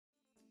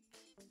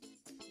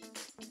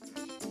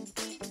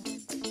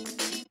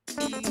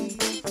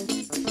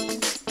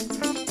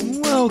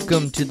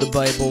Welcome to the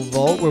Bible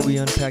Vault, where we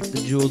unpack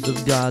the jewels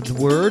of God's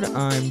Word.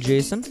 I'm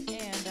Jason.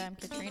 And I'm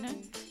Katrina.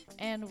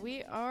 And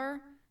we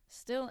are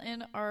still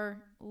in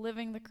our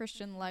Living the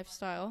Christian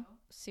Lifestyle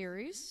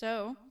series.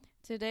 So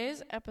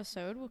today's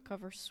episode will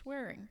cover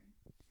swearing.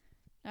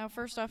 Now,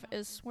 first off,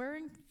 is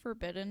swearing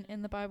forbidden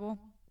in the Bible?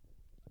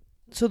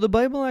 So the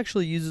Bible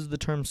actually uses the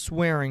term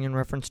swearing in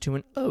reference to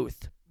an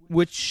oath,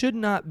 which should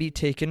not be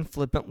taken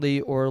flippantly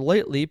or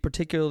lightly,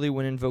 particularly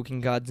when invoking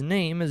God's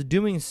name, as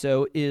doing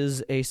so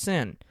is a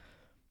sin.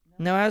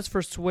 Now, as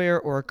for swear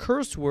or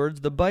curse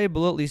words, the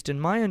Bible, at least in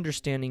my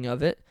understanding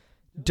of it,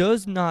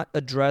 does not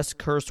address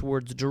curse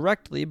words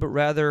directly, but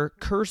rather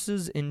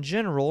curses in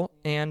general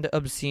and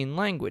obscene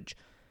language.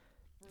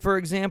 For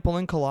example,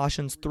 in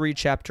Colossians 3,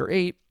 chapter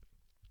 8,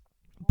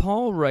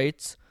 Paul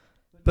writes,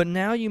 "But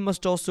now you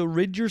must also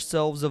rid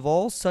yourselves of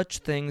all such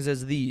things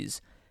as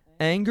these: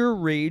 anger,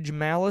 rage,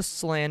 malice,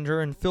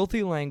 slander, and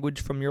filthy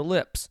language from your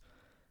lips."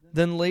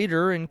 Then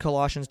later in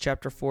Colossians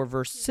chapter 4,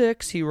 verse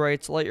 6, he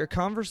writes, "Let your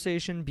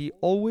conversation be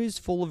always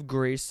full of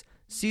grace,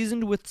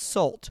 seasoned with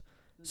salt,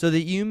 so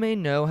that you may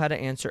know how to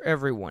answer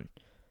everyone."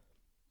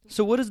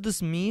 So what does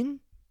this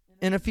mean?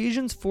 In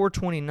Ephesians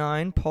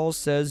 4:29, Paul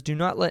says, "Do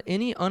not let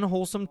any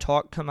unwholesome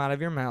talk come out of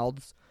your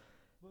mouths,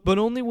 but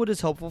only what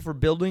is helpful for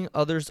building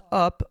others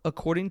up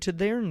according to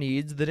their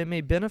needs, that it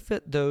may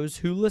benefit those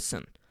who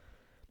listen."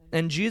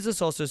 And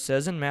Jesus also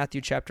says in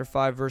Matthew chapter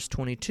 5, verse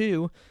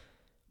 22,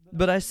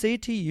 "But I say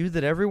to you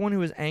that everyone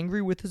who is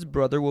angry with his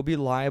brother will be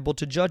liable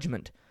to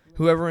judgment.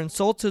 Whoever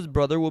insults his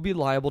brother will be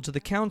liable to the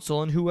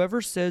council, and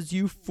whoever says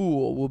 'you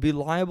fool' will be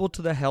liable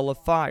to the hell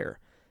of fire."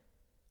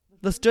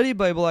 The Study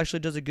Bible actually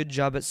does a good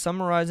job at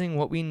summarizing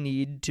what we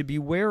need to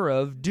beware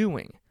of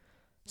doing.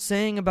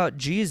 Saying about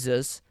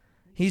Jesus,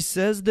 he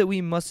says that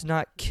we must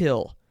not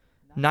kill,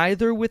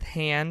 neither with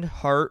hand,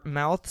 heart,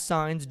 mouth,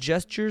 signs,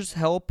 gestures,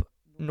 help,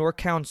 nor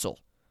counsel.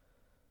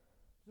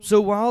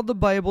 So while the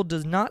Bible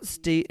does not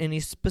state any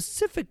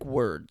specific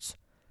words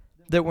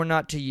that we're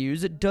not to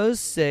use, it does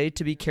say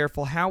to be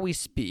careful how we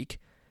speak,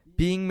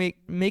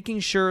 making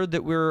sure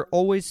that we're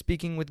always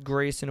speaking with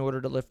grace in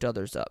order to lift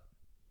others up.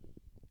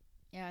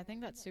 Yeah, I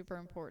think that's super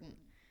important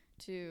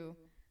to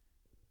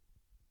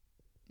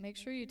make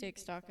sure you take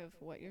stock of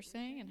what you're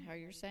saying and how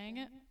you're saying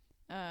it,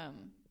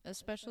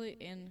 especially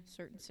in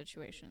certain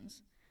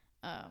situations.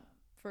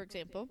 For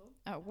example,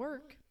 at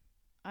work,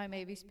 I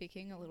may be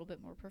speaking a little bit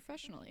more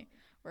professionally,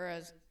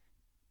 whereas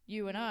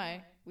you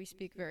and we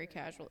speak very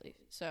casually.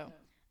 So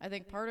I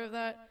think part of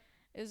that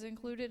is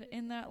included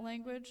in that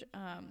language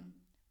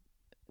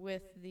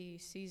with the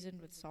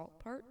seasoned with salt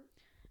part.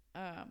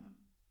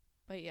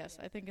 But yes,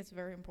 I think it's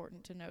very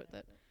important to note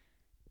that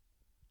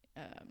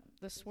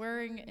the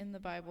swearing in the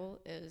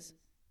Bible is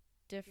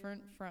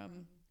different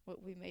from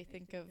what we may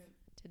think of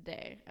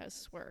today as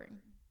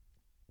swearing.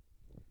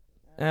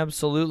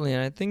 Absolutely,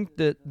 and I think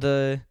that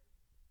the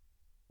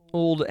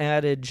old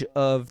adage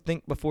of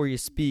think before you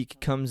speak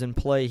comes in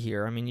play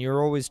here. I mean,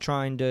 you're always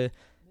trying to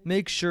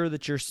make sure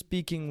that you're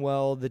speaking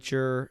well, that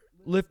you're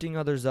lifting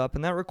others up,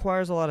 and that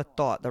requires a lot of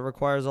thought. That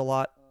requires a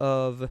lot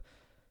of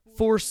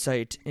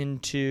foresight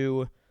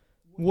into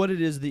what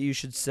it is that you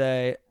should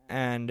say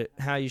and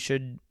how you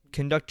should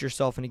conduct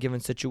yourself in a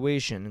given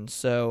situation. And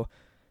so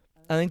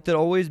I think that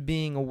always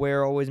being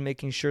aware, always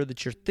making sure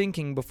that you're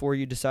thinking before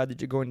you decide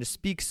that you're going to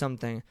speak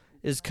something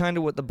is kind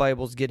of what the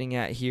Bible's getting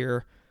at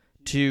here,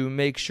 to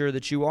make sure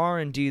that you are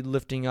indeed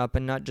lifting up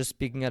and not just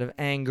speaking out of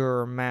anger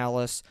or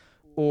malice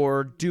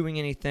or doing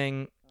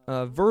anything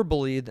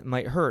verbally that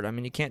might hurt. I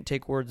mean, you can't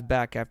take words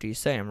back after you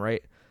say them,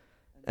 right?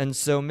 And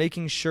so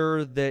making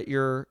sure that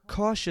you're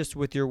cautious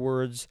with your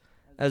words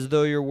as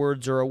though your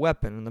words are a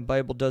weapon. And the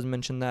Bible does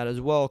mention that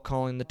as well,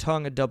 calling the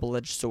tongue a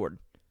double-edged sword.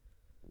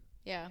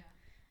 Yeah.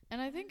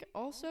 And I think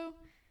also,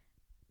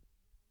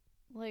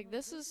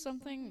 this is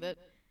something that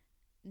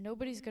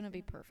nobody's going to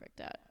be perfect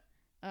at.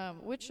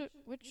 Which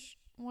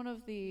one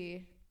of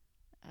the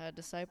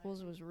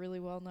disciples was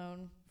really well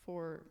known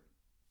for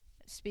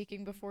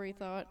speaking before he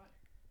thought?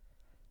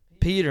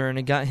 Peter, and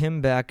it got him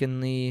back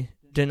in the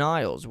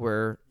denials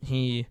where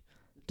he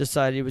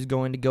decided he was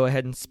going to go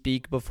ahead and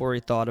speak before he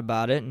thought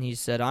about it, and he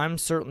said, "I'm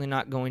certainly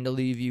not going to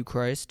leave you,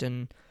 Christ."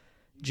 And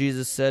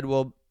Jesus said,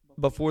 "Well,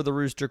 before the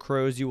rooster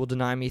crows, you will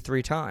deny me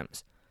 3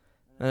 times.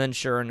 And then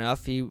sure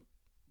enough, he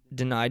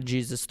denied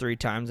Jesus 3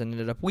 times and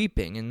ended up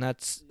weeping. And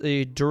that's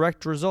a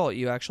direct result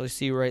you actually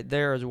see right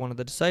there as one of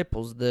the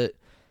disciples, that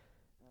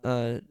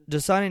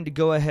deciding to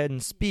go ahead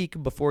and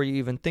speak before you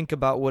even think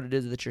about what it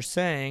is that you're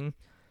saying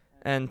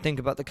and think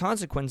about the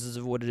consequences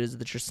of what it is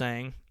that you're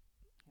saying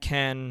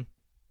can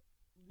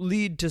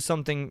lead to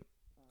something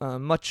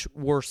much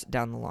worse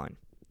down the line.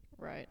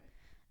 Right.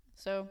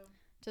 So,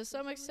 to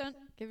some extent,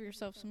 give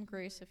yourself some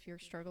grace if you're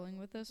struggling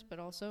with this, but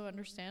also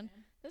understand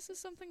this is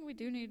something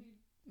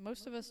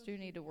most of us do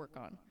need to work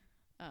on.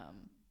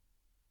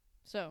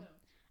 So,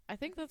 I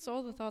think that's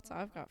all the thoughts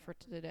I've got for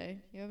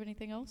today. You have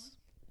anything else?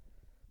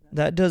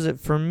 That does it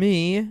for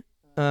me.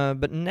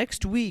 But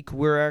next week,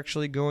 we're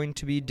actually going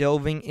to be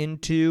delving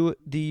into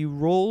the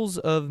roles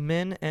of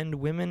men and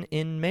women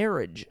in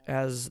marriage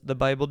as the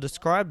Bible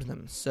describes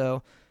them.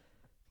 So,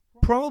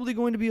 probably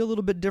going to be a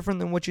little bit different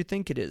than what you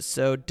think it is.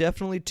 So,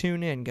 definitely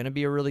tune in. Going to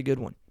be a really good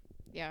one.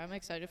 Yeah, I'm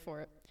excited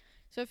for it.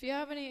 So if you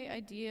have any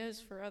ideas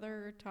for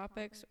other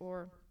topics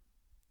or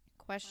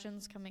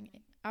questions coming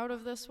out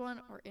of this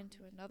one or into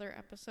another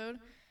episode,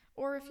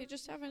 or if you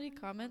just have any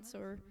comments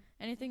or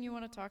anything you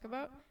want to talk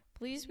about,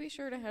 please be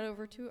sure to head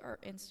over to our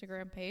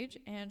Instagram page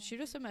and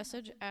shoot us a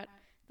message at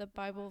the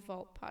Bible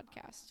Vault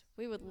Podcast.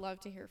 We would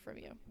love to hear from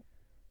you.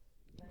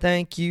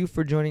 Thank you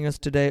for joining us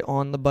today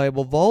on the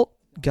Bible Vault.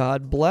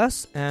 God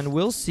bless, and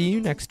we'll see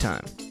you next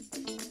time.